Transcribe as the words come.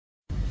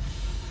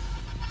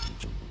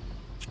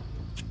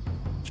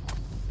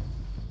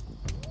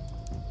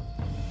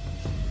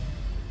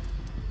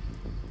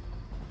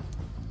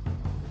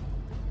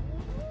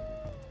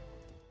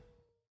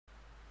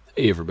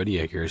Hey everybody,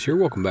 Yakers here.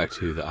 Welcome back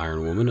to the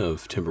Ironwoman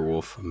of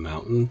Timberwolf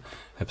Mountain,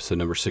 episode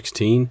number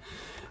 16.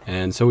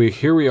 And so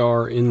here we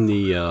are in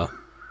the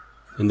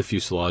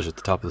fuselage at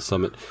the top of the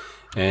summit,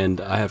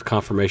 and I have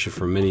confirmation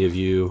from many of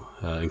you,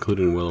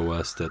 including Willow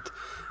West, that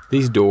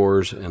these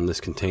doors and this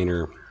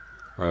container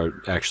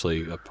are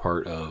actually a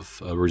part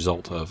of a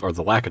result of, or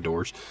the lack of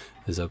doors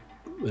is a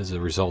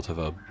result of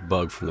a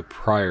bug from the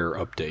prior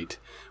update,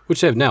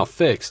 which they have now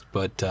fixed.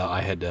 But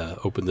I had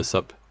opened this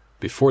up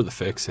before the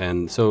fix,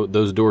 and so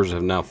those doors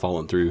have now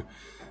fallen through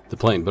the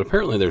plane. But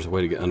apparently there's a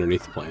way to get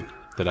underneath the plane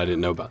that I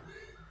didn't know about.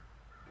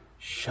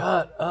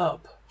 Shut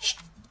up. Shh.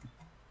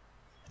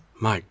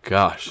 My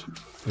gosh.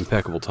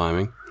 Impeccable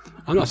timing.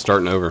 I'm not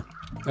starting over.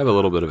 I have a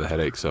little bit of a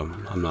headache, so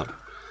I'm not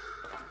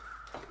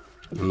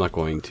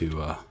going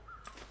to,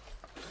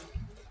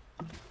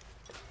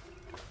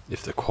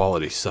 if the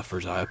quality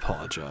suffers, I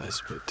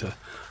apologize. But I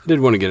did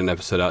want to get an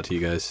episode out to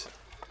you guys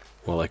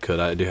while I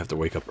could. I do have to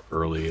wake up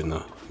early in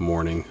the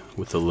morning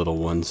with the little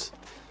ones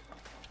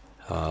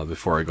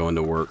before I go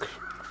into work.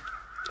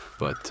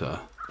 But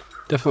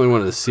definitely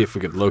wanted to see if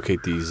we could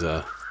locate these.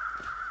 Man,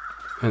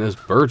 those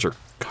birds are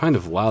kind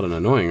of loud and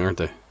annoying, aren't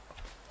they?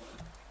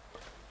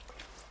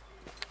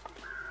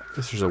 I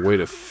guess there's a way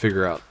to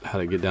figure out how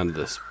to get down to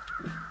this,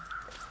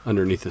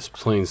 underneath this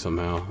plane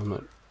somehow. I'm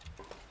not.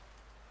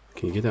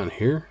 Can you get down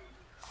here?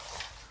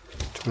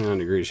 29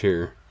 degrees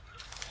here.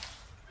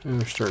 And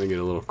we're starting to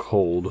get a little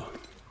cold.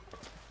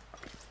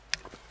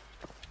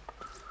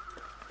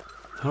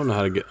 I don't know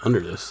how to get under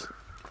this.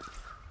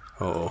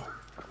 Uh-oh.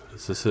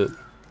 Is this it?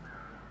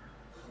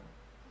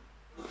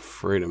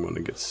 Afraid I'm going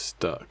to get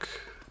stuck.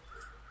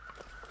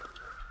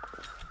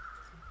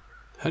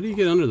 How do you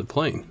get under the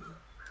plane?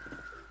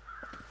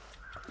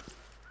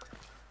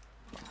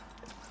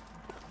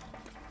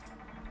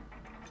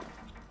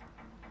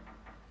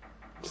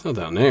 It's not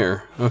down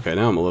there. Okay,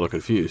 now I'm a little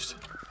confused.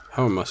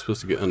 How am I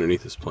supposed to get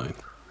underneath this plane?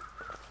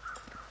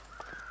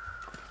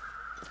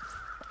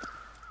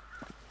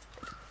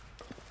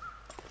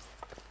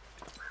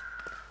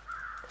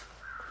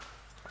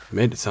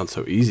 Made it sound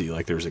so easy,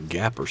 like there's a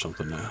gap or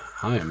something.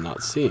 I am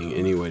not seeing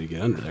any way to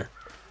get under there.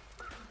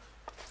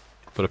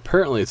 But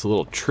apparently it's a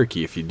little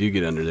tricky. If you do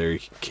get under there,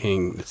 it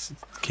can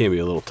be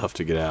a little tough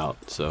to get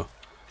out. So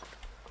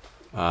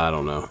I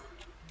don't know.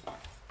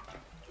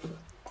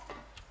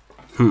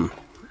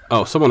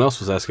 Oh, someone else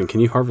was asking, can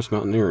you harvest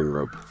mountaineering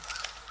rope?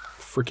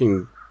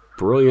 Freaking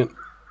brilliant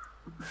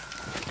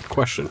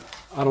question.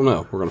 I don't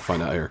know. We're gonna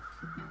find out here.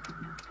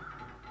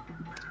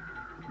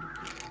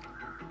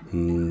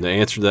 The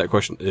answer to that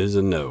question is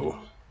a no.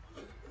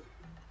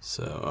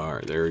 So,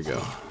 alright, there we go.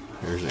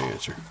 There's the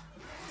answer.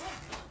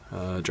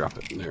 Drop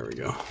it. There we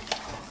go.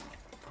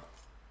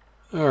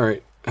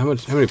 Alright, how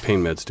many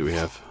pain meds do we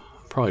have?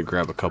 I'll probably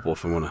grab a couple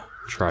if I want to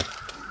try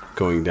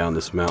going down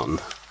this mountain.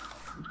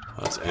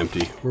 Oh, it's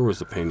empty. Where was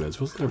the pain meds?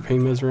 Wasn't there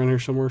pain meds around here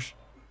somewhere?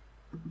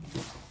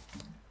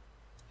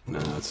 No,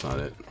 that's not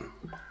it.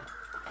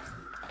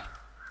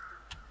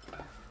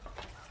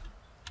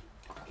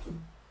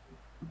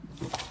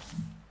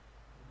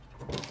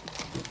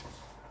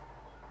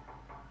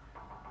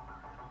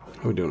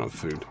 How are we doing on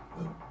food?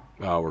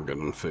 Oh, we're good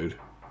on food.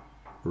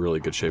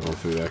 Really good shape on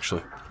food,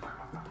 actually.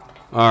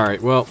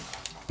 Alright, well,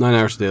 9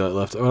 hours of daylight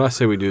left. What I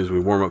say we do is we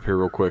warm up here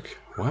real quick.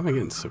 Why am I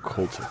getting so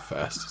cold so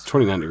fast? It's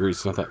 29 degrees.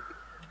 It's not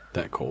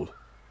that cold.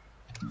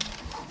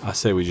 I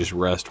say we just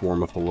rest,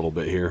 warm up a little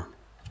bit here.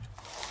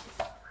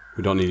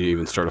 We don't need to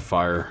even start a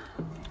fire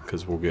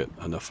because we'll get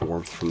enough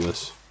warmth from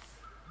this.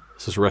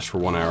 Let's just rest for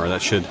 1 hour.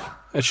 That should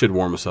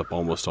warm us up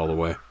almost all the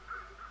way.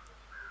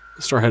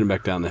 Let's start heading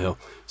back down the hill.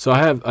 So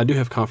I do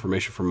have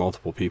confirmation from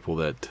multiple people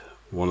that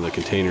one of the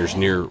containers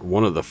near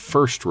one of the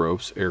first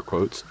ropes, air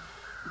quotes,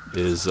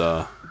 is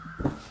okay.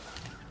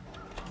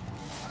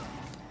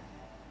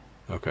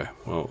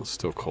 Well, it's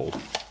still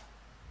cold.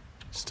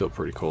 Still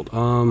pretty cold.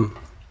 What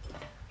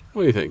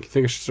do you think? You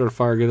think I should start a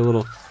fire?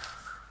 Let's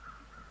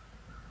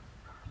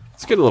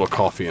get a little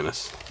coffee in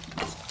us.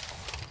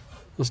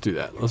 Let's do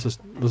that. Let's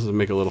just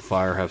make a little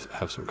fire.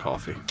 Have some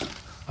coffee.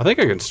 I think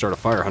I can start a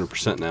fire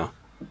 100% now.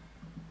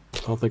 I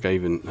don't think I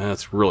even.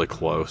 That's really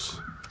close.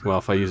 Well,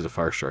 if I use the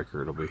fire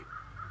striker, it'll be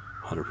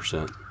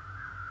 100%.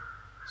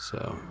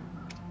 So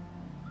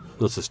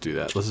let's just do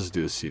that. Let's just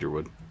do the cedar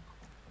wood.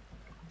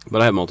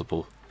 But I have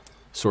multiple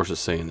sources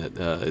saying that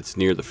it's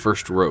near the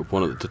first rope,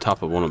 the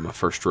top of one of my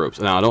first ropes.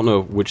 Now I don't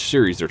know which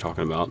series they're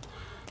talking about.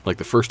 Like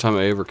the first time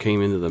I ever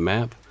came into the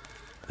map,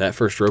 that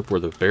first rope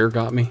where the bear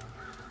got me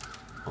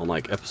on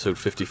like episode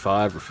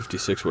 55 or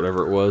 56,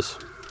 whatever it was,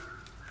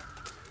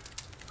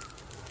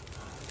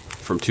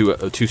 from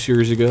two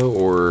series ago,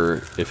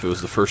 or if it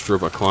was the first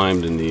rope I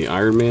climbed in the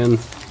Ironman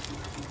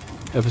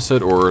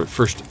episode, or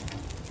first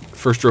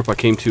rope I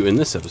came to in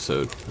this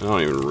episode. I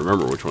don't even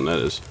remember which one that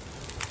is.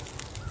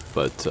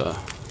 But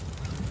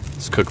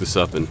let's cook this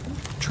up and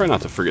try not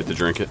to forget to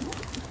drink it.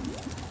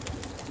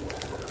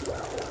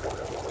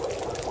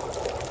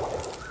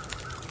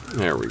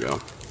 There we go.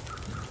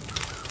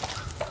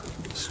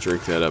 Let's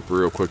drink that up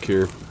real quick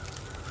here,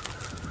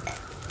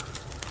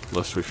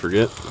 lest we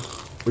forget.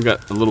 we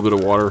got a little bit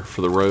of water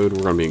for the road.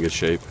 We're going to be in good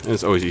shape. And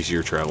it's always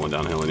easier traveling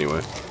downhill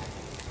anyway.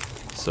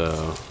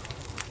 So,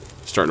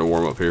 starting to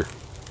warm up here.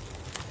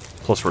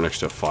 Plus, we're next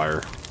to a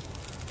fire.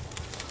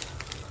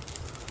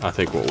 I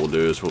think what we'll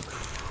do is we'll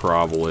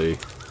probably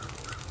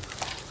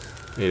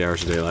 8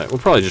 hours of daylight. We'll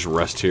probably just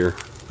rest here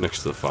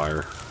next to the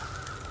fire.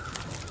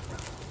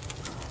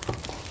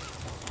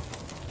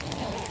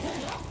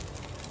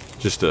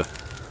 Just to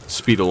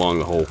speed along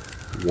the whole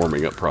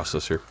warming up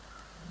process here.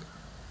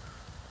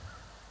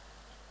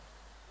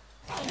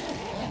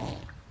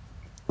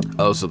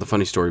 Oh, so the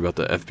funny story about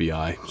the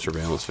FBI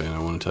surveillance van I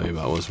want to tell you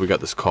about was we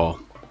got this call.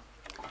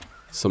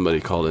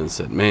 Somebody called in and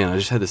said, man, I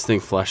just had this thing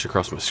flash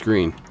across my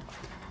screen.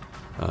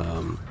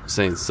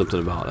 Saying something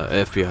about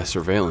an FBI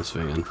surveillance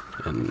van,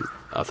 and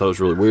I thought it was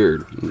really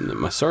weird. And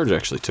my sergeant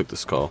actually took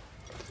this call,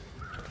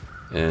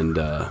 and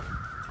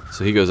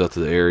so he goes out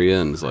to the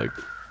area and is like,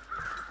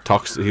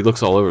 he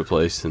looks all over the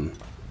place, and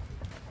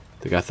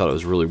the guy thought it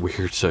was really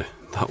weird, so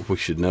thought we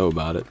should know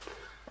about it.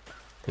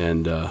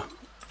 And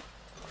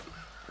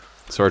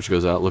Sarge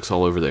goes out, looks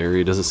all over the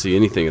area, doesn't see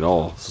anything at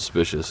all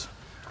suspicious.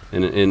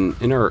 And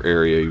in our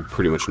area, you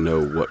pretty much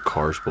know what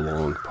cars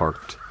belong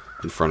parked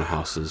in front of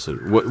houses,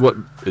 and what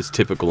is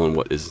typical and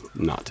what is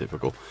not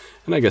typical.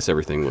 And I guess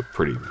everything looked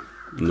pretty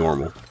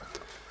normal.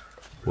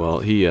 Well,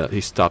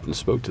 he stopped and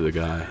spoke to the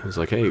guy. He was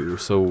like, "Hey,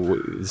 so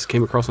this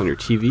came across on your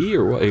TV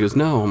or what?" He goes,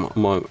 "No,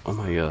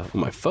 on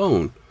my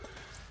phone.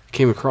 It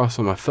came across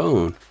on my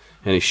phone."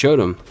 And he showed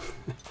him,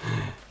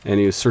 and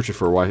he was searching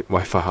for a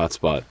Wi-Fi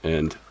hotspot,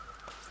 and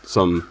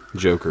some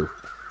joker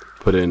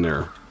put in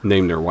their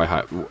named their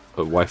Wi-Fi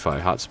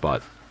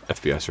hotspot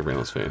FBI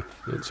surveillance van.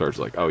 And Sarge's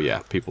like, "Oh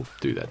yeah, people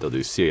do that. They'll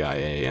do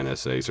CIA,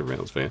 NSA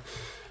surveillance van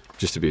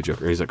just to be a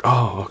joker." And he's like,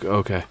 "Oh,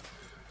 okay."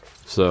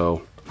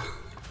 So,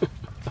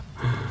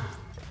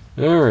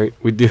 all right,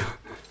 we do.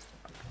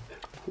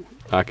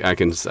 I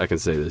can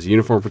say this: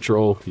 Uniform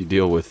Patrol, you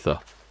deal with a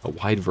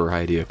wide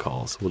variety of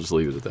calls. We'll just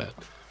leave it at that.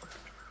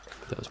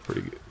 That was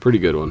pretty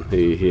good one.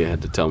 He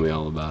had to tell me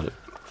all about it.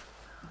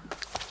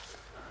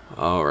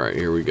 All right,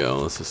 here we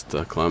go. Let's just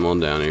climb on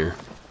down here.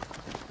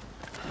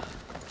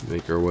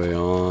 Make our way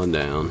on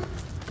down.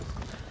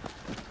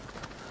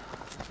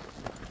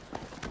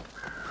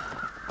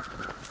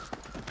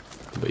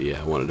 But yeah,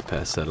 I wanted to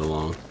pass that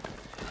along.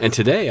 And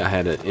today I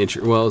had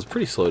well, it was a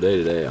pretty slow day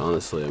today,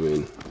 honestly. I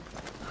mean,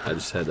 I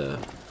just had a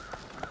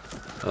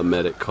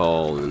medic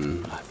call,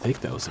 and I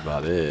think that was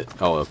about it.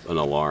 Oh, an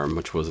alarm,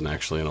 which wasn't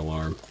actually an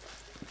alarm.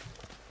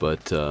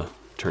 But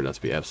turned out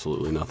to be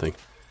absolutely nothing.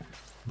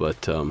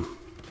 But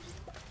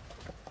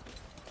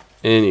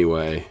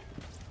anyway,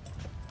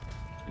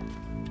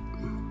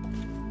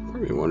 part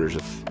of me wonders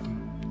if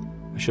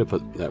I should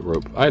put that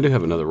rope. I do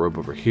have another rope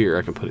over here.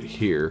 I can put it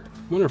here.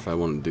 I wonder if I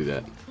want to do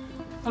that.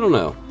 I don't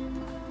know.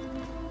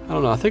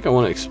 I think I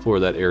want to explore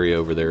that area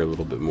over there a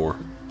little bit more,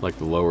 like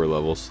the lower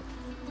levels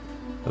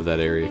of that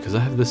area, because I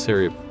have this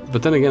area.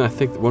 But then again, I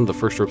think one of the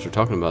first ropes we're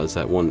talking about is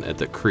that one at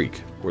the creek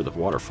where the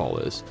waterfall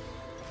is.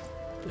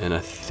 And I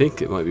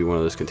think it might be one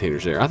of those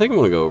containers there. I think I'm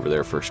going to go over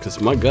there first,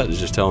 because my gut is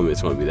just telling me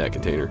it's going to be that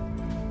container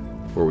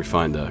where we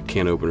find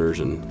can openers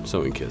and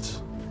sewing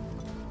kits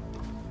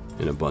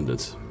in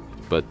abundance.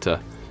 But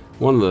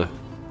one of the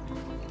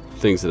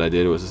things that I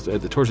did was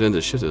towards the end of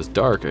the shift, it was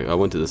dark. I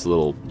went to this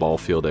little ball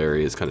field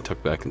area. It's kind of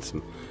tucked back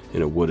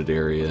in a wooded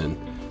area and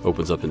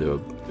opens up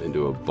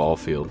into a ball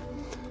field.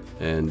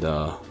 And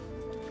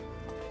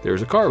there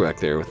was a car back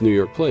there with New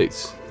York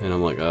plates. And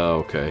I'm like,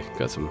 oh, okay,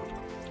 got some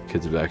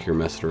kids back here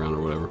messing around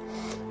or whatever.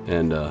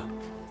 And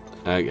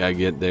I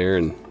get there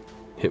and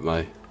hit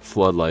my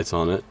floodlights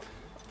on it.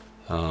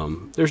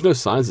 There's no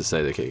signs that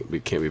say they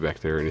can't be back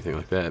there or anything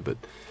like that. But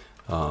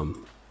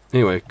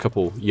anyway, a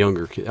couple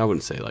younger kids, I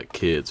wouldn't say like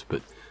kids,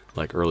 but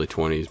like early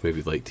 20s,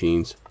 maybe late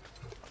teens.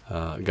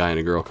 A guy and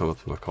a girl come up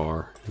to my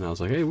car, and I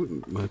was like, "Hey,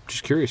 I'm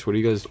just curious, what are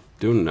you guys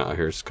doing out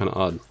here? It's kind of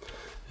odd."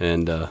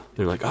 And they're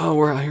like, "Oh,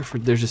 we're out here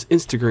there's this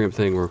Instagram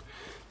thing where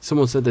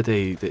someone said that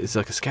it's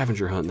like a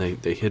scavenger hunt,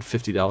 and they hid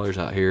 $50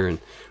 out here, and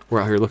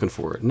we're out here looking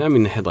for it." And I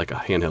mean, they had like a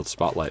handheld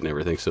spotlight and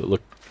everything, so it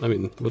looked, I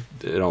mean,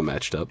 it all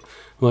matched up.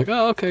 I'm like,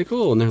 "Oh, okay,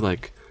 cool." And they're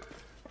like,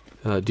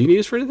 "Do you need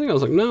us for anything?" I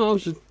was like, "No, I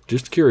was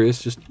just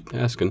curious, just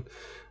asking."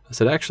 I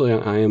said, "Actually,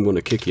 I am going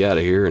to kick you out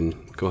of here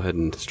and go ahead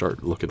and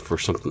start looking for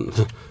something,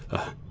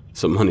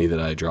 some money that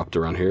I dropped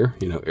around here,"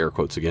 you know, air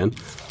quotes again.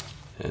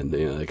 And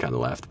they kind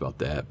of laughed about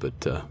that,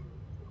 but I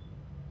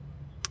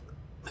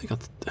think I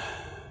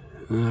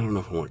don't know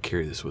if I want to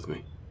carry this with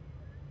me.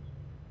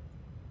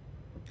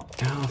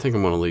 I don't think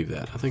I'm going to leave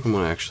that. I think I'm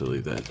going to actually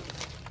leave that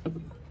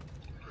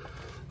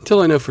until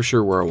I know for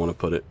sure where I want to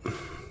put it.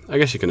 I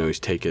guess you can always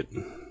take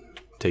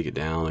it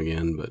down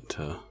again, but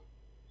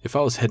if I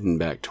was heading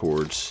back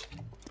towards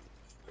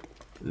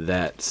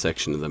that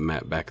section of the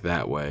map back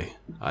that way,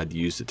 I'd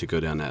use it to go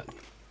down that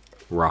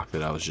rock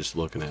that I was just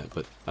looking at.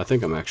 But I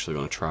think I'm actually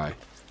going to try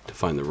to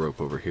find the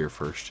rope over here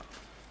first.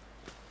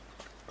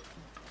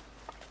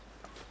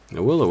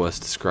 Now, Willow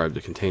West described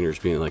the container as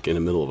being like in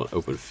the middle of an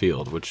open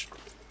field, which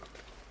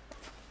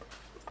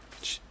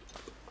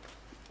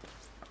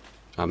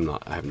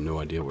I have no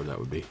idea where that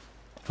would be.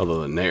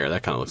 Other than there,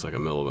 that kind of looks like a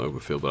middle of an open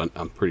field, but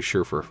I'm pretty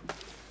sure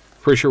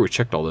we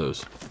checked all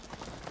those.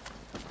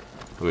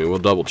 I mean, we'll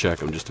double check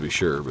them just to be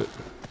sure, but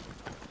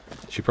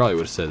she probably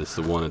would have said it's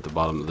the one at the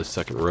bottom of the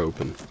second rope,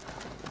 and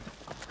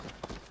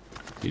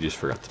you just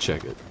forgot to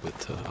check it.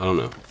 But I don't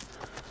know.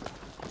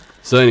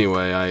 So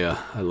anyway,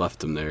 I left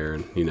them there,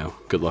 and you know,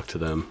 good luck to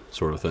them,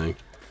 sort of thing.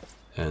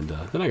 And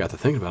then I got to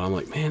thinking about it. I'm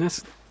like, man,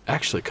 that's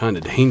actually kind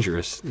of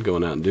dangerous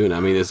going out and doing it.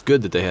 I mean, it's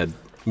good that they had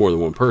more than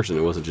one person.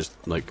 It wasn't just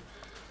like,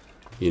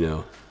 you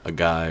know, a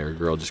guy or a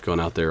girl just going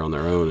out there on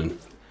their own and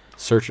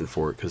searching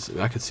for it, because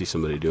I could see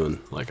somebody doing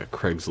like a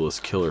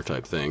Craigslist killer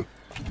type thing.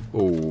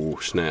 Oh,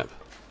 snap.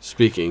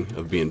 Speaking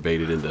of being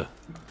baited into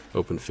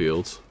open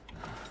fields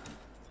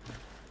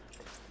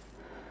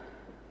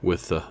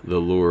with the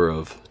lure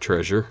of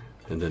treasure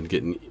and then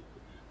getting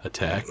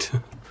attacked.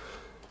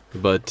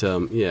 But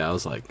yeah, I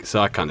was like,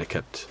 so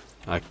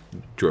I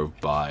drove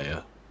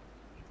by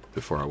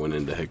before I went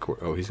into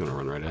headquarters. Oh, he's going to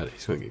run right at it.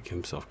 He's going to get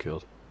himself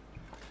killed.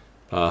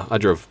 I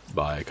drove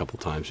by a couple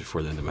times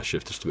before the end of my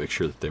shift just to make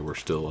sure that they were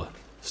still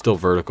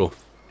vertical.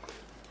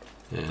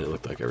 And it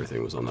looked like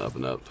everything was on the up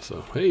and up.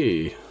 So,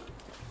 hey,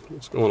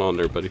 what's going on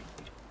there, buddy?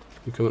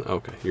 You coming?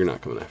 Okay, you're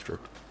not coming after him.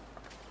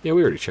 Yeah,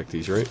 we already checked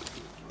these, right?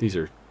 These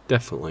are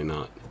definitely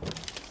not.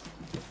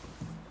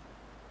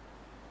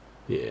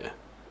 Yeah.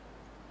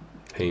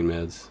 Pain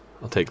meds.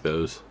 I'll take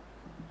those.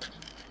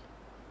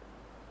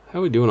 How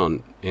are we doing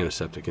on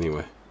antiseptic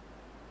anyway?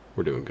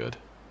 We're doing good.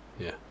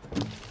 Yeah.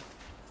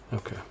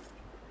 Okay.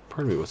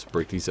 Part of me wants to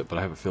break these up, but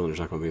I have a feeling there's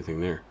not going to be anything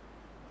there.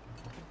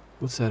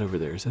 What's that over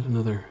there? Is that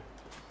another?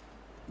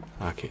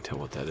 I can't tell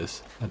what that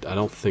is. I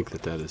don't think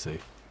that is a...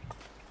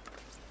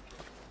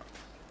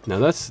 Now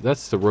that's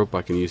the rope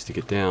I can use to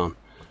get down.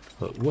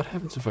 But what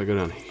happens if I go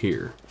down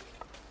here?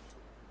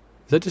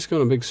 Does that just go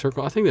in a big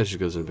circle? I think that just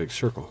goes in a big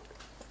circle.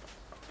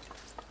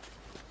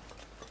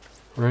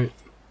 Right?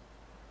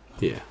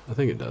 Yeah, I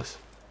think it does.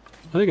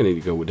 I think I need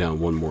to go down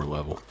one more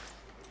level.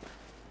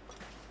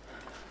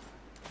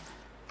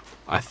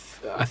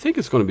 I think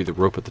it's going to be the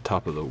rope at the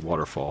top of the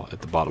waterfall at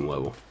the bottom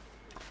level,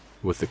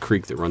 with the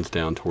creek that runs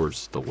down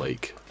towards the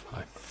lake.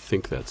 I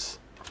think that's...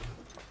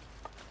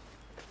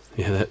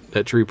 Yeah,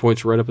 that tree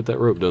points right up at that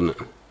rope, doesn't it?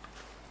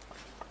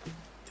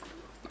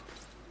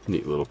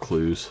 Neat little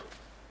clues.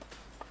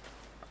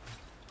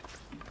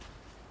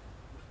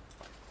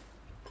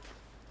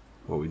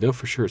 Well, we know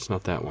for sure it's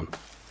not that one.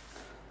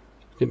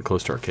 Getting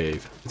close to our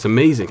cave. It's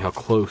amazing how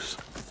close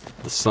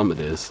the summit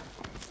is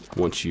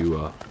once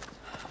you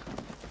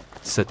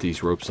set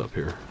these ropes up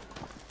here.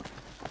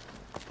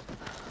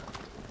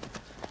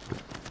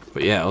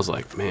 But yeah, I was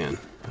like, man,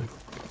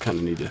 I kind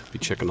of need to be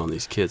checking on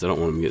these kids. I don't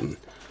want them getting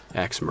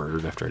axe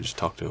murdered after I just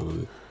talked to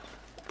them.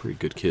 Pretty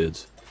good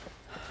kids.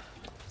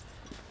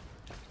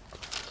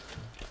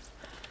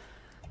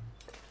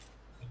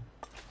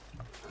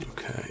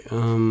 Okay,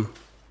 you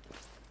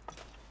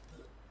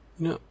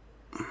know,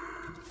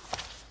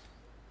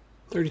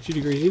 32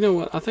 degrees. You know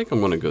what? I think I'm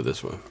going to go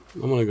this way.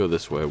 I'm going to go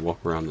this way,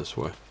 walk around this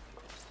way.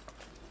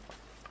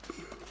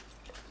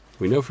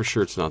 We know for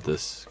sure it's not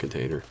this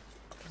container.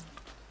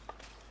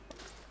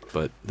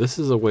 But this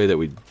is a way that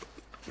we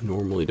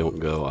normally don't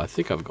go. I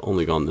think I've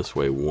only gone this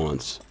way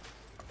once.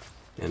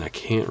 And I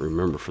can't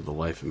remember for the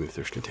life of me if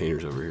there's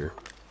containers over here.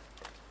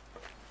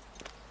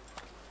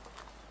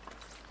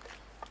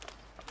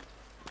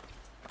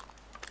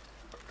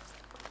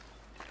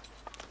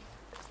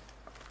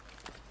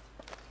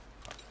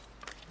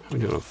 How are we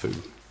doing on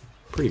food?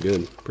 Pretty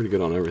good. Pretty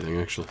good on everything,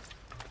 actually.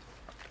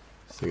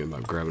 I was thinking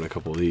about grabbing a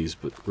couple of these,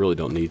 but really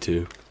don't need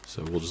to.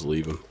 So we'll just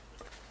leave them.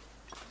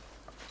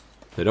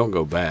 They don't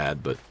go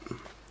bad, but you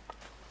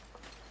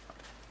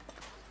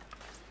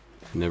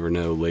never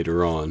know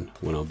later on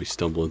when I'll be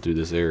stumbling through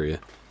this area.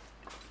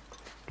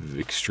 Be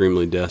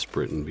extremely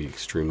desperate and be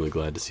extremely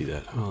glad to see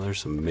that. Oh, there's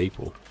some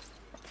maple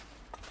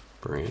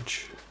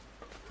branch,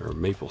 or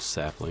maple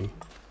sapling. Go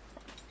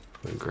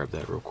ahead and grab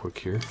that real quick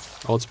here.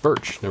 Oh, it's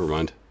birch. Never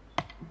mind.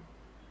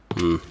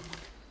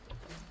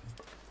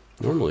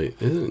 Normally,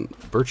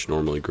 isn't birch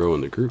normally grow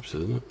in the groups,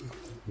 isn't it?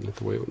 Isn't that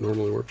the way it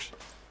normally works?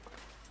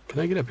 Can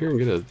I get up here and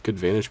get a good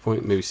vantage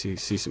point? Maybe see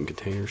some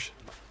containers?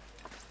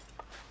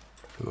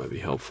 That might be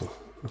helpful.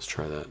 Let's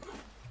try that.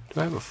 Do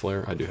I have a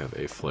flare? I do have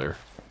a flare.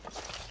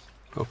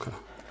 Okay.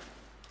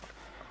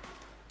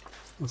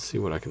 Let's see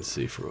what I can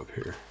see from up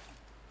here.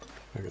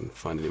 If I can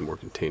find any more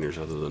containers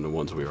other than the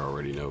ones we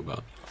already know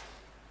about.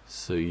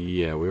 So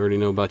yeah, we already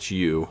know about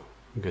you.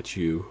 We got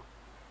you.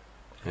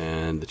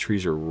 And the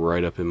trees are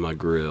right up in my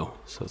grill,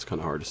 so it's kind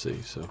of hard to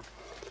see. So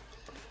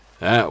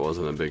that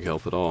wasn't a big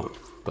help at all.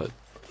 But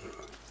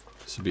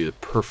this would be the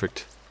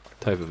perfect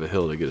type of a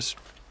hill to get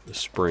a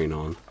sprain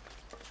on.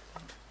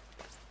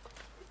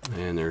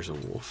 And there's a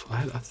wolf.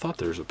 I thought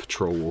there was a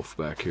patrol wolf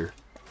back here.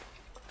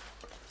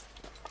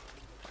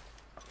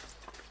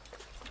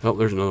 Oh,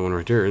 there's another one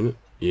right there, isn't it?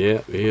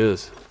 Yeah, he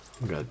is.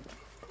 Got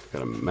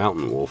a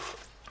mountain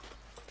wolf.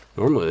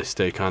 Normally they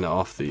stay kind of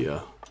off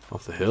the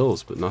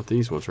hills, but not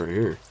these ones right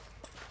here.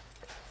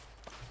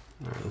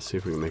 Alright, let's see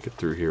if we can make it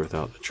through here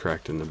without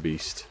attracting the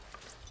beast.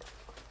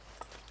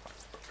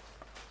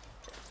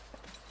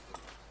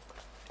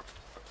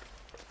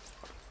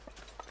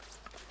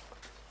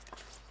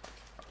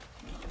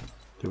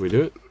 Did we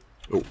do it?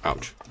 Oh,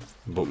 ouch.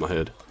 Bumped my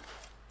head.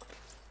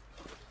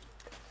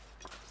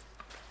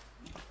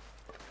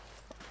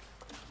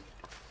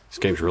 This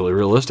game's really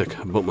realistic.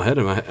 I bumped my head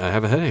and I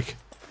have a headache.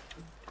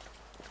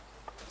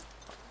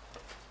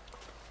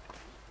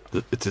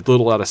 It's a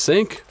little out of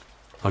sync.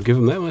 I'll give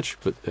him that much,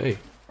 but hey.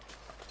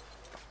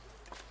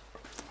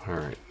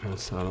 Alright,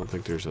 so I don't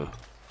think there's a...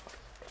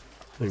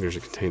 I think there's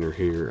a container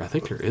here. I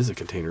think there is a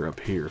container up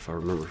here, if I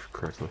remember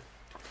correctly.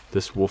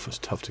 This wolf is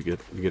tough to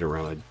get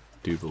around, I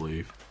do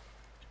believe.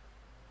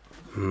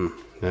 And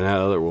that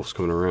other wolf's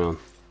coming around.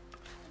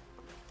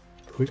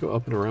 Can we go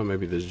up and around?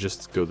 Maybe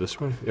just go this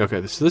way?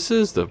 Okay, this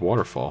is the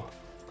waterfall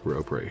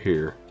rope right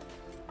here.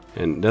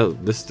 And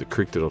this is the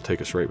creek that'll take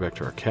us right back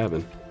to our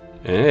cabin.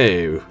 And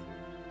hey,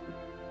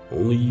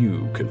 only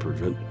you can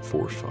prevent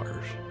forest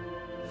fires.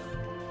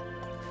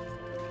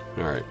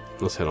 Alright,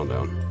 let's head on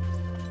down.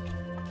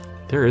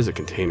 There is a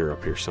container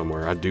up here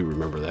somewhere. I do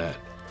remember that.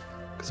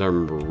 Because I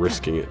remember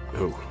risking it.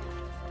 Oh.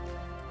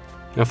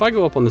 Now if I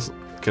go up on this...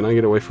 Can I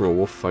get away from a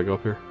wolf if I go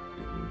up here?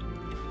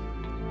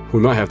 We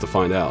might have to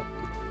find out.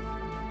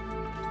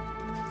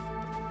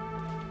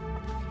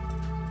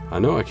 I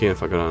know I can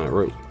if I go down that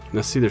rope.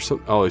 Now see, there's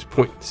some... Oh,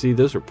 see,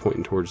 those are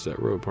pointing towards that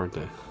rope, aren't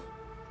they?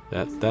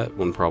 That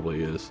one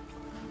probably is.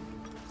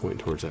 Pointing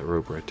towards that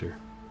rope right there.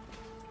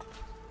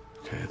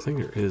 Okay, I think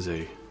there is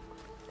a...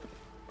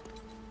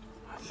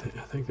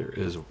 I think there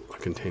is a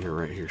container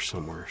right here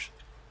somewhere.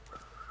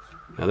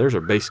 Now there's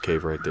our base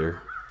cave right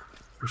there.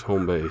 There's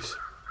home base.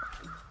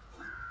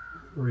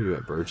 Where are you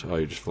at, birds? Oh,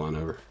 you're just flying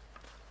over.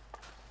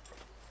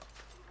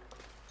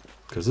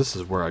 Because this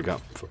is where I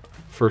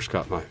first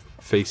got my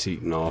face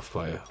eaten off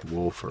by a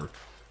wolf, or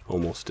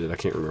almost did. I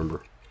can't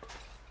remember.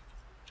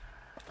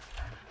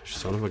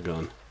 Son of a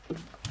gun.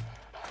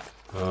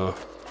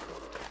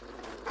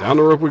 Down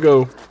the rope we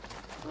go.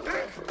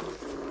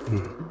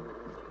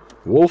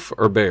 Wolf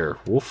or bear?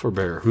 Wolf or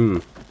bear?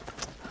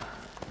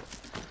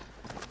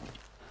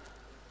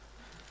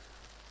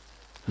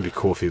 It'd be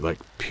cool if he like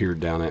peered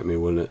down at me,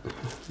 wouldn't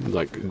it?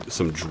 Like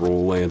some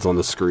drool lands on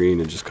the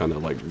screen and just kind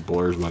of like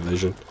blurs my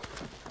vision.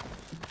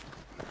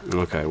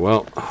 Okay,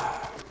 well, I'm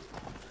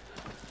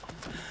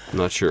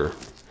not sure.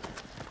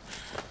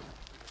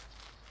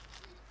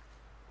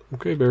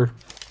 Okay, bear.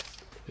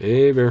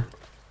 Hey, bear.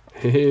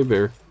 Hey,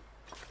 bear.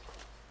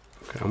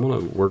 Okay, I'm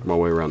gonna work my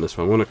way around this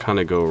one. I'm gonna kind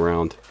of go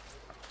around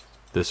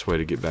this way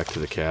to get back to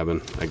the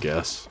cabin, I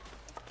guess.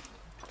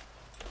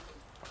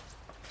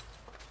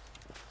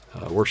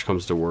 Worst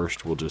comes to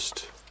worst, we'll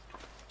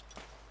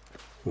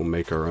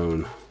make our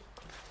own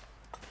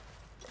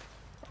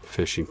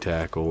fishing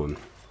tackle and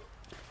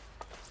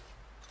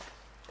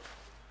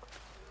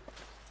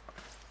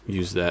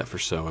use that for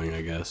sewing,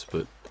 I guess.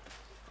 But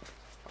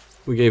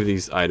we gave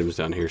these items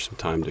down here some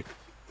time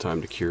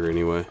to cure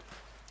anyway.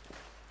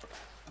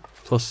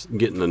 Plus,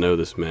 getting to know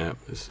this map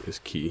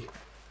is key.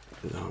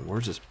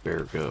 Where's this bear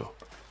go?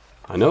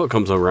 I know it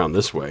comes around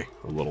this way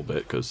a little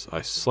bit because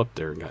I slept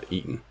there and got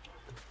eaten.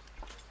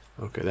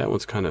 Okay, that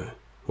one's kind of...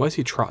 Why is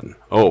he trotting?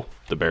 Oh,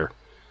 the bear.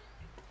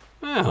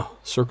 Wow,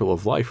 circle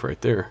of life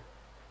right there.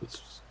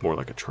 It's more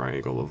like a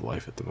triangle of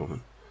life at the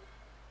moment.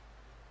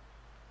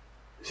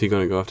 Is he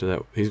going to go after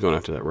that? He's going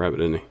after that rabbit,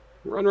 isn't he?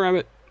 Run,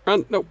 rabbit!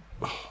 Run! Nope!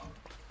 Oh.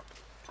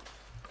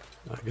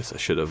 I guess I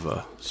should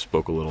have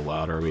spoke a little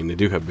louder. I mean, they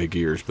do have big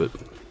ears, but...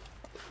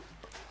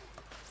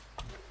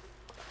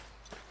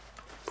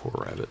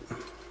 Poor rabbit.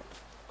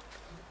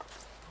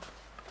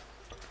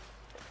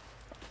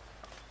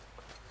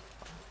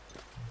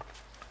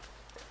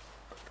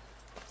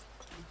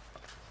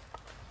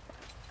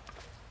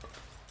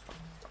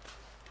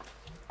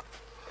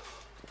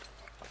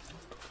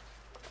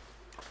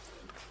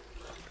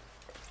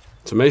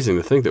 It's amazing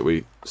to think that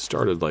we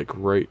started like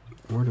right...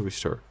 Where did we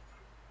start?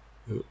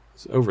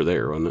 It's over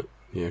there, wasn't it?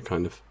 Yeah,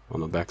 kind of. On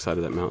the backside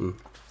of that mountain.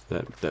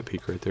 That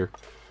peak right there.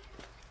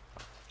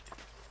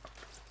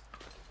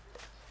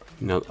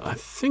 Now, I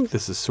think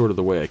this is sort of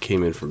the way I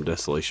came in from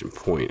Desolation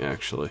Point,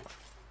 actually.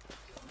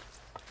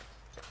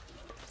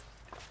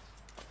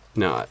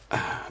 Now,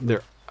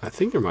 I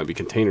think there might be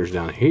containers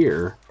down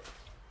here,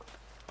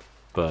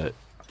 but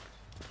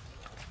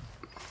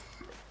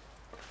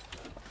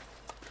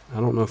I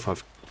don't know if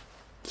I've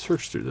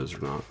searched through those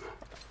or not.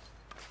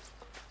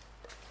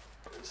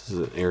 This is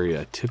an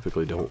area I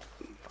typically don't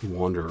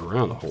wander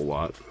around a whole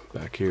lot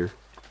back here,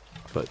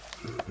 but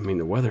I mean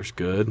the weather's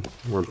good.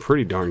 We're in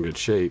pretty darn good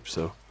shape,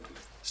 so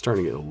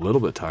starting to get a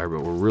little bit tired,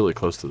 but we're really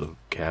close to the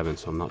cabin,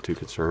 so I'm not too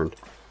concerned.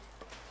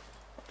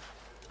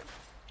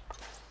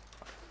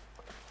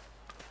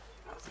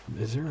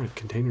 Is there a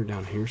container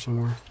down here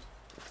somewhere?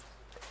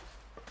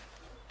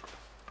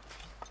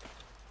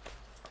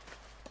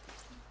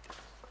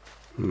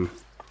 I'm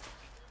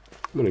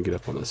gonna get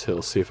up on this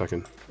hill, see if I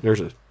can...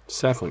 There's a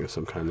sapling of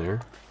some kind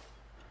there.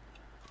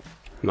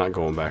 I'm not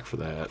going back for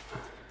that.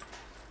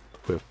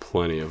 We have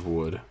plenty of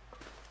wood.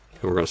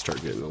 And we're going to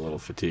start getting a little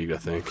fatigued, I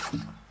think.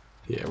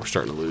 Yeah, we're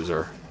starting to lose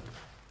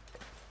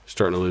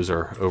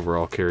our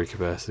overall carry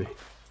capacity.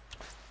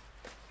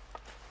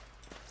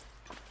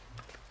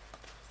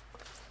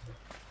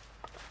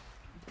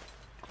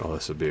 Oh,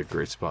 this would be a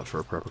great spot for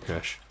a prepper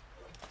cache.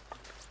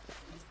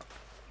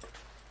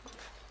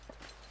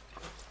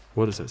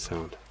 What does that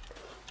sound?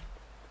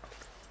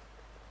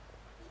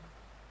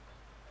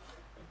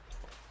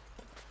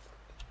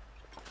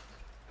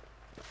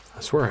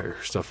 I swear I hear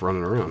stuff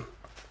running around.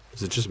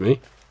 Is it just me?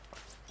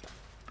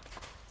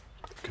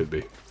 Could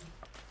be.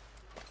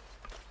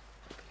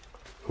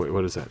 Wait,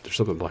 what is that? There's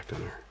something black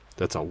down there.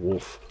 That's a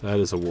wolf. That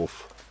is a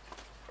wolf.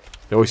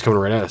 Oh, he's coming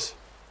right at us.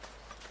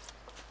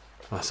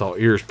 I saw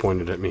ears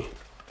pointed at me.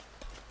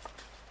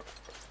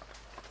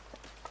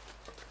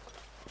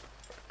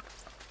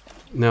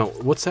 Now,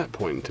 what's that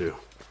pointing to?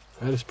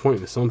 That is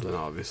pointing to something,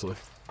 obviously.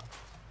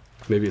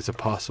 Maybe it's a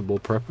possible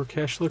prepper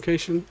cache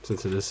location,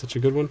 since it is such a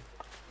good one.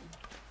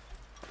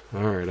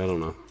 Alright, I don't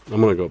know.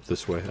 I'm going to go up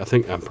this way.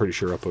 I'm pretty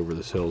sure up over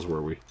this hill is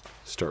where we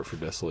start for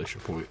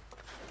Desolation Point.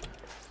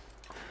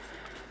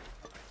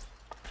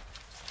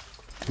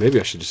 Maybe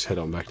I should just head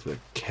on back to the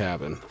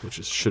cabin,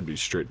 which should be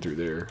straight through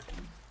there.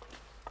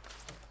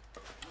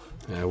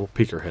 Yeah, we'll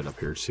peek our head up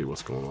here to see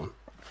what's going on.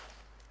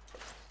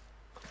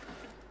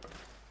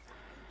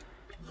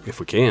 If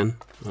we can.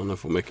 I don't know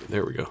if we'll make it.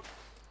 There we go.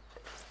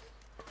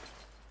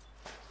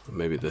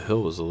 Maybe the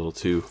hill was a little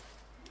too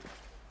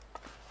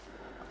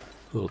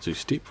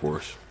steep for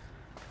us.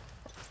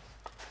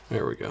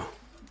 There we go.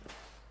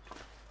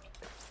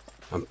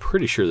 I'm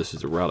pretty sure this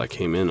is the route I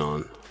came in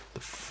on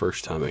the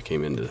first time I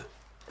came into,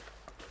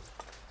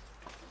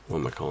 what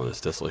am I calling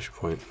this? Desolation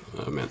Point?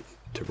 I meant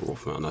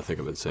Timberwolf Mountain. I think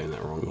I've been saying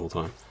that wrong the whole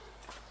time.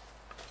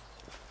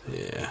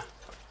 Yeah.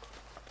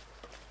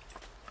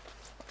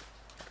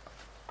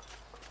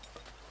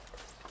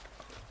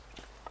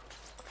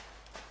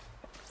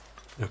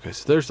 Okay,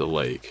 so there's the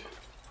lake.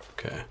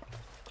 Okay.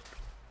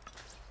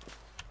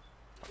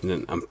 And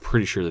then I'm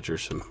pretty sure that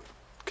there's some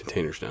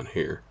containers down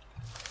here.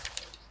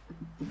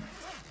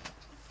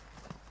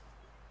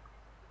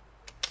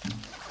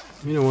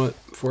 You know what?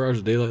 4 hours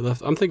of daylight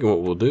left. I'm thinking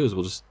what we'll do is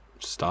we'll just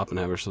stop and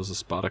have ourselves a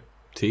spot of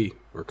tea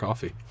or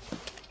coffee.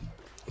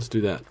 Let's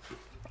do that.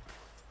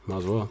 Might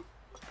as well.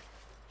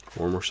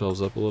 Warm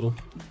ourselves up a little.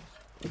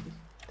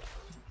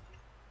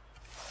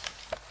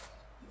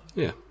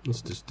 Yeah,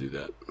 let's just do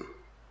that.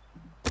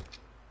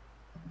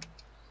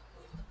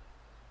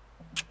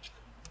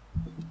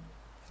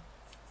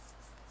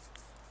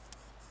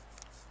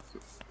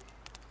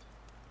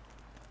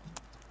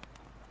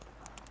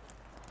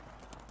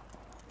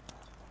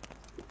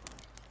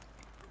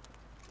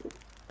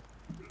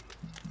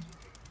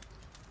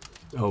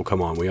 Oh,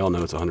 come on. We all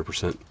know it's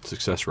 100%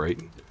 success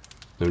rate.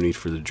 No need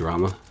for the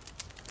drama.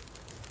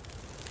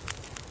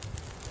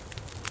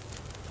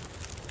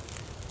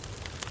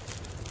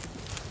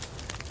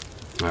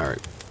 Alright.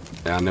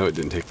 I know it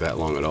didn't take that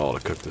long at all to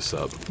cook this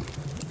up.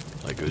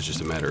 Like, it was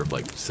just a matter of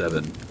like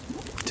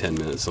 7-10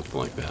 minutes, something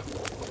like that.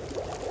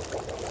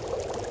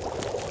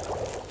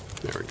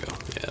 There we go.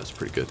 Yeah, that's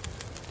pretty good.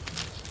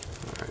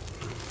 Alright.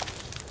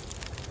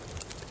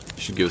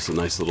 Should give us a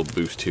nice little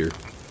boost here.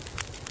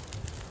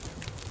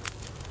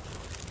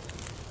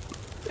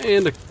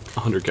 And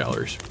 100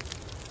 calories.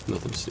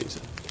 Nothing to sneeze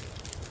at.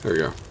 There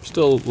we are.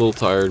 Still a little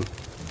tired,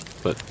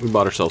 but we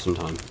bought ourselves some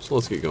time. So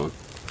let's get going.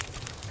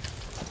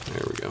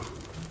 There we go.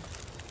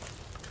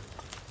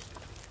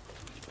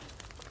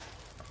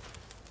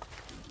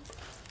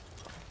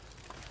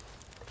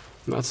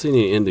 I'm not seeing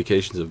any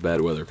indications of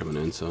bad weather coming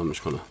in, so I'm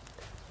just gonna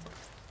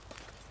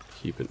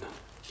keep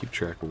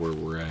track of where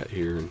we're at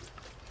here and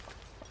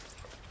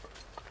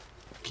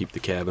keep the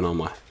cabin on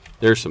my.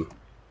 There's some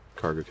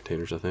cargo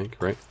containers, I think,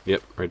 right?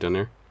 Yep, right down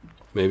there.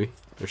 Maybe.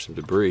 There's some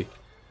debris.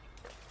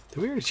 Did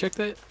we already check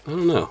that? I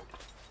don't know.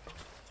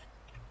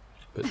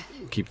 But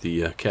keep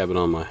the cabin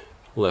on my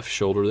left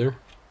shoulder there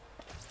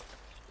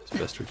as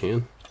best we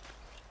can.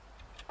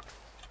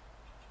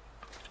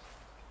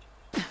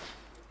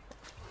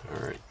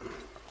 Alright.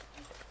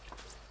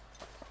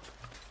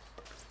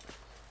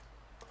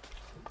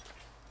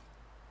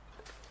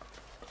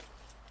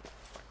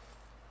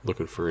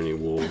 Looking for any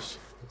wolves.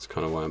 That's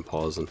kind of why I'm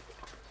pausing.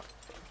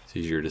 It's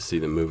easier to see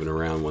them moving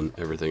around when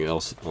everything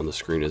else on the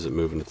screen isn't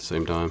moving at the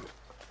same time.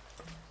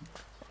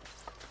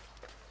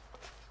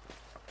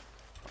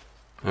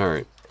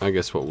 Alright, I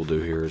guess what we'll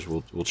do here is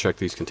we'll check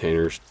these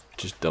containers,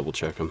 just double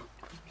check them.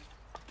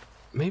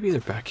 Maybe they're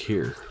back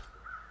here.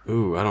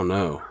 Ooh, I don't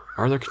know.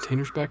 Are there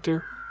containers back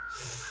there?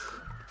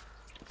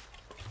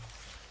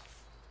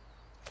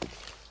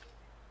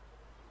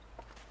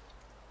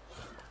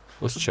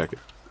 Let's check it.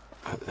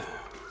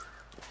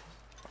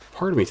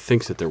 Part of me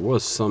thinks that there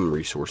was some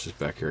resources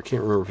back here. I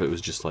can't remember if it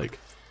was just like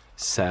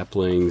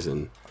saplings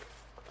and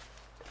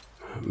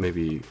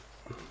maybe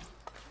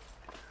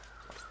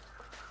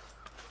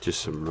just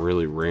some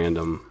really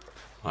random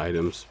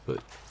items,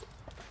 but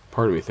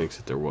part of me thinks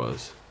that there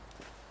was.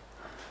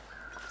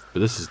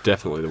 But this is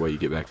definitely the way you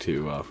get back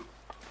to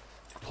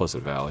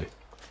Pleasant Valley.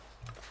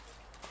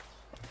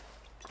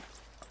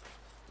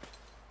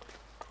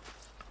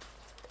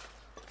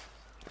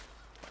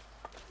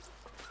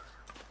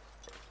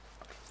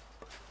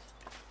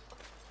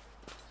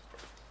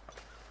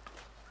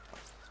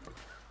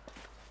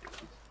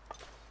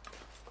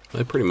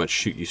 They pretty much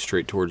shoot you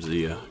straight towards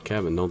the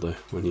cabin, don't they,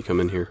 when you come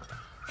in here?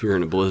 If you're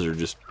in a blizzard,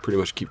 just pretty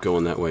much keep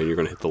going that way and you're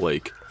going to hit the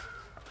lake.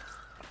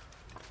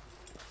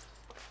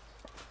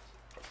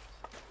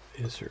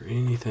 Is there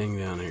anything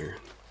down here?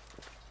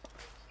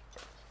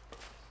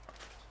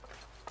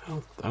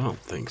 I don't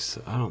think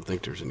so. I don't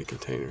think there's any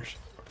containers.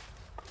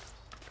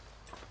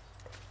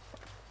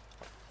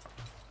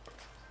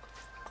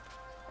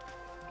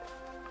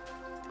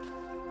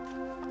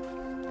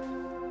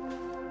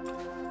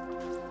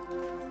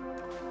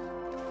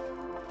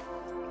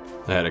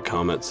 I had a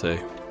comment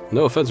say,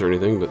 no offense or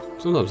anything,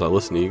 but sometimes I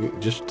listen to you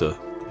just to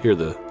hear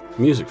the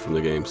music from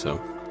the game,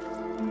 so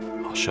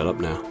I'll shut up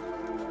now.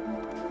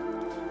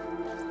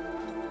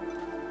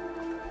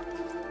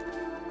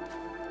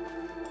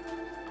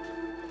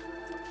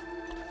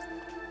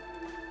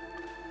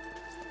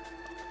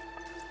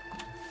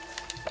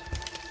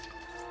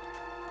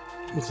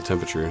 What's the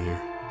temperature in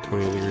here?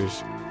 20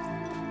 degrees?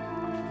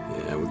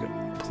 Yeah, we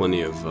got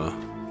plenty of,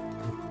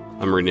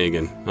 I'm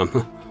reneging.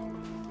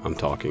 I'm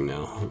talking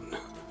now.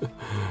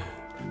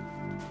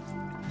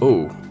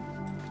 Oh,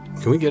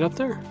 can we get up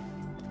there?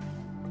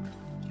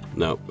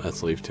 Nope,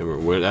 that's leave timber.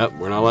 We're not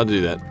allowed to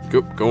do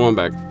that. Go on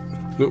back.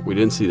 Nope, we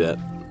didn't see that.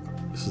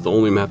 This is the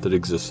only map that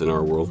exists in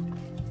our world.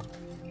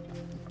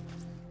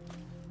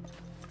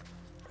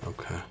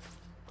 Okay.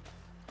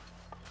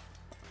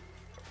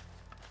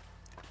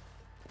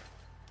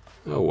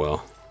 Oh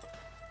well.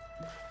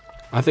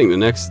 I think the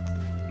next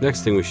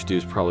thing we should do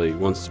is probably,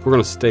 once we're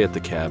gonna stay at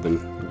the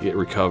cabin,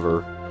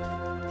 recover,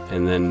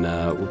 and then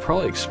we'll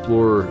probably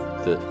explore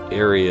the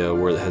area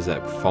where it has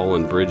that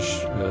fallen bridge,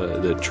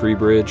 the tree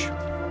bridge.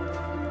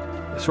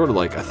 It's sort of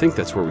like, I think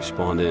that's where we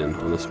spawned in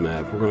on this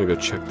map. We're gonna go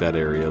check that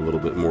area a little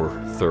bit more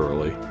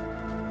thoroughly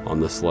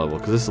on this level,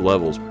 because this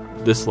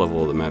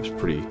level of the map's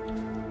pretty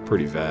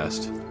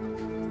vast.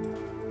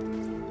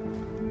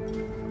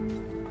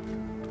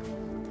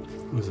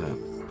 What is that?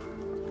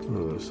 What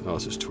are those? Oh,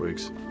 it's just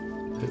twigs.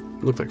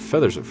 It looked like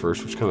feathers at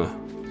first, which kind of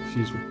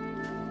confused me.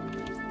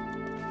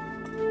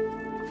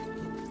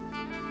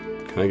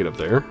 Can I get up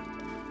there?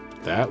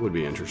 That would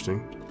be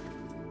interesting.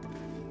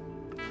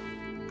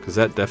 Because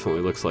that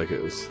definitely looks like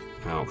it was...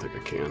 I don't think I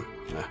can.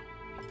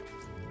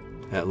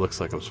 That looks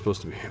like I'm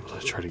supposed to be able to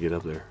try to get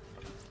up there.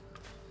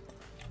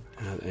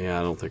 Yeah,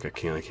 I don't think I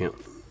can. I can't...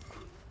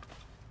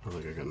 I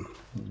don't think I can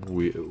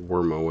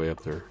worm my way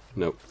up there.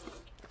 Nope.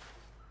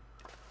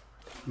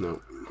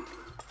 Nope.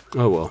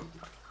 Oh well.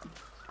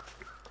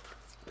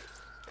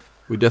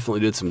 We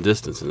definitely did some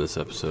distance in this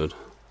episode.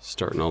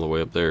 Starting all the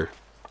way up there.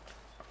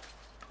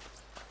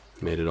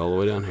 Made it all the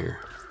way down here.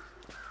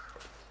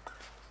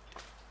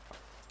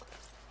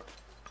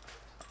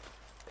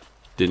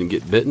 Didn't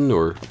get bitten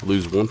or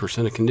lose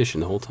 1% of condition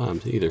the whole time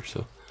either,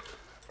 so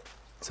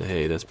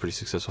hey, that's pretty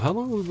successful. How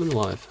long have we been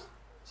alive?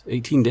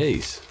 18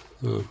 days.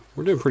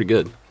 We're doing pretty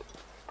good.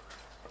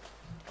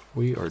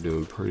 We are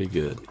doing pretty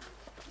good.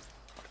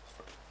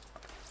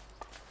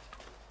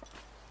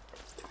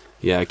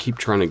 Yeah, I keep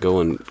trying to go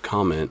and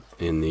comment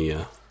in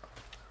the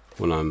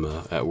when I'm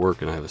at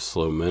work and I have a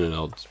slow minute.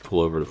 I'll just pull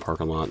over to the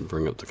parking lot and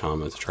bring up the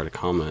comments, try to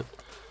comment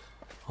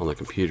on the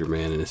computer,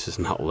 man, and it's just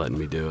not letting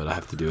me do it. I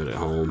have to do it at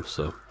home.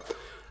 So,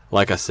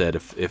 like I said,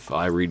 if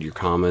I read your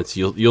comments,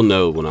 you'll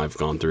know when I've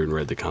gone through and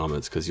read the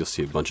comments, because you'll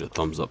see a bunch of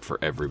thumbs up for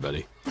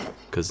everybody.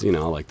 Because I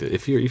like to,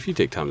 if you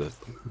take time to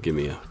give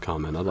me a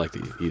comment, I'd like to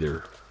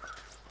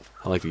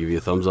give you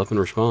a thumbs up and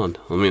respond.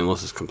 I mean,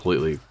 unless it's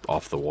completely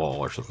off the wall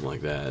or something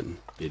like that, and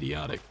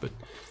idiotic, but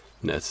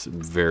that's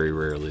very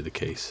rarely the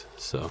case.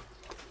 So,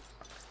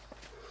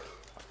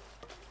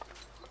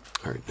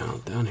 all right, now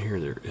down here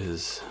there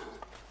is.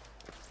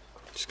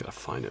 Just gotta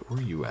find it. Where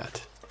are you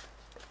at?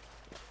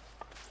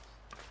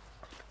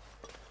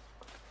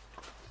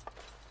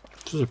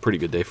 This was a pretty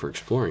good day for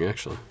exploring,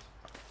 actually.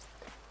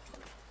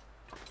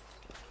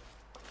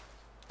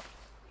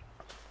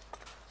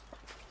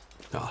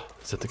 Ah,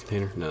 is that the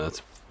container? No,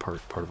 that's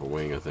part of a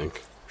wing, I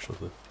think, or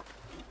something.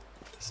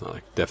 It's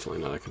not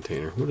definitely not a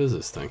container. What is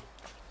this thing?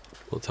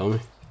 Will it tell me?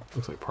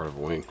 Looks like part of a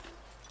wing.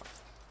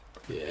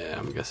 Yeah,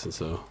 I'm guessing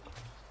so.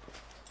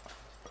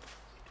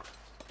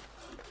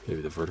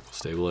 Maybe the vertical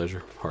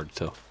stabilizer. Hard to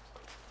tell.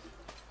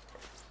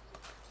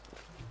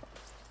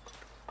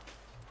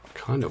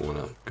 Kind of want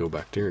to go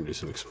back there and do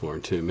some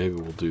exploring too. Maybe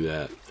we'll do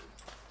that.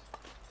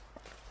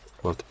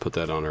 We'll have to put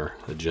that on our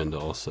agenda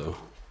also.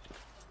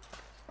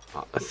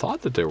 I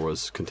thought that there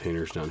was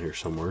containers down here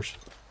somewhere.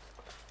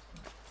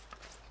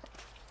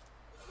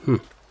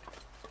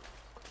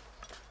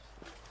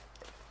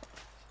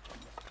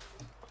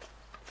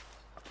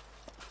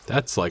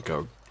 That's like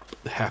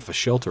half a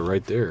shelter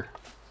right there.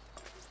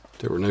 If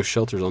there were no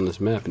shelters on this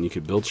map and you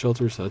could build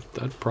shelters,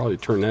 I'd probably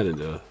turn that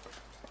into a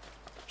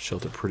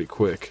shelter pretty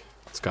quick.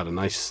 It's got a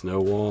nice snow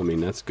wall. I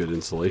mean, that's good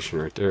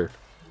insulation right there.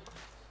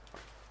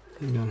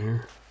 Anything down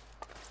here?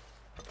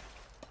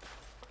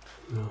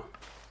 No.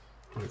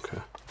 Okay.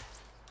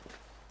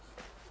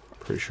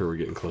 Pretty sure we're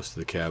getting close to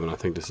the cabin. I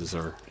think this is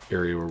our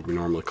area where we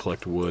normally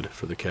collect wood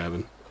for the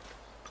cabin.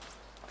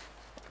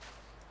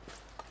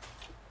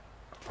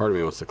 Part of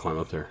me wants to climb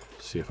up there.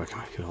 See if I can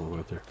make it all the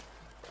way up there.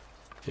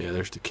 Yeah,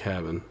 there's the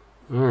cabin.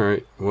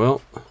 Alright,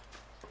 well,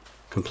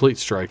 complete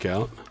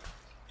strikeout.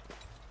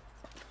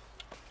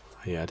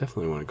 Yeah, I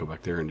definitely want to go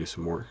back there and do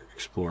some more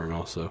exploring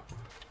also.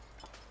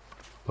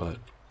 But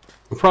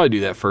we'll probably do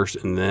that first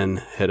and then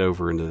head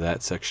over into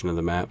that section of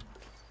the map.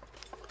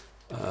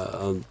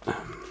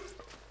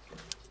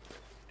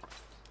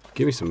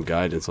 Give me some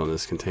guidance on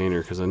this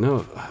container, because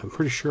I'm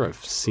pretty sure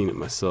I've seen it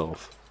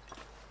myself.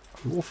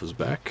 The wolf is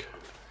back.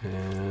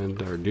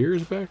 And our deer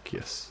is back?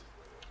 Yes.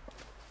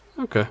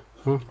 Okay,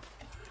 well,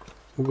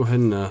 we'll go ahead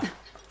and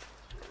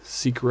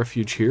seek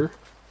refuge here.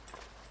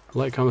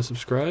 Like, comment,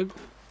 subscribe.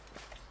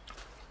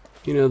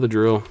 You know the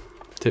drill.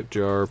 Tip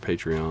jar,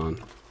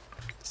 Patreon,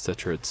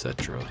 etc.,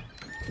 etc.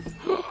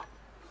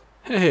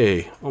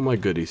 Hey, all my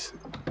goodies.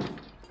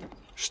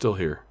 Still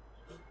here.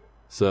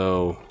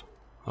 So,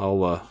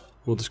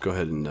 we'll just go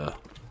ahead and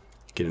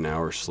get an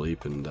hour's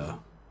sleep and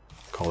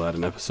call that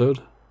an episode.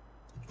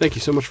 Thank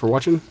you so much for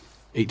watching.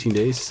 18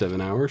 days, 7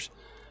 hours.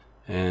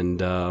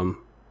 And,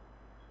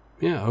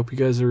 yeah, I hope you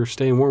guys are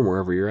staying warm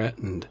wherever you're at.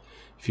 And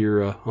if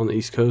you're on the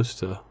East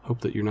Coast,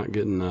 hope that you're not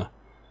getting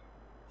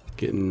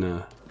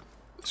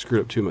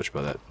screwed up too much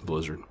by that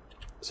blizzard.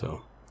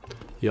 So,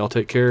 y'all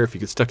take care. If you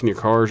get stuck in your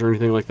cars or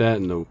anything like that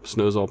and the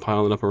snow's all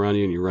piling up around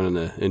you and you're running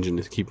the engine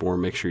to keep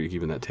warm, make sure you're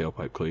keeping that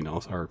tailpipe clean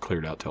also, or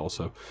cleared out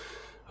also.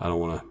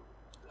 I'd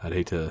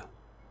hate to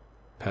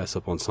pass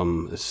up on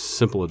some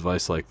simple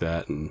advice like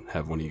that and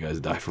have one of you guys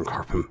die from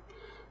carbon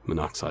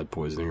monoxide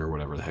poisoning or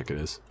whatever the heck it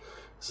is.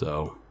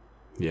 So,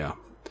 yeah.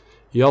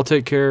 Y'all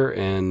take care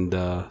and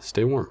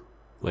stay warm.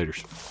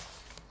 Laters.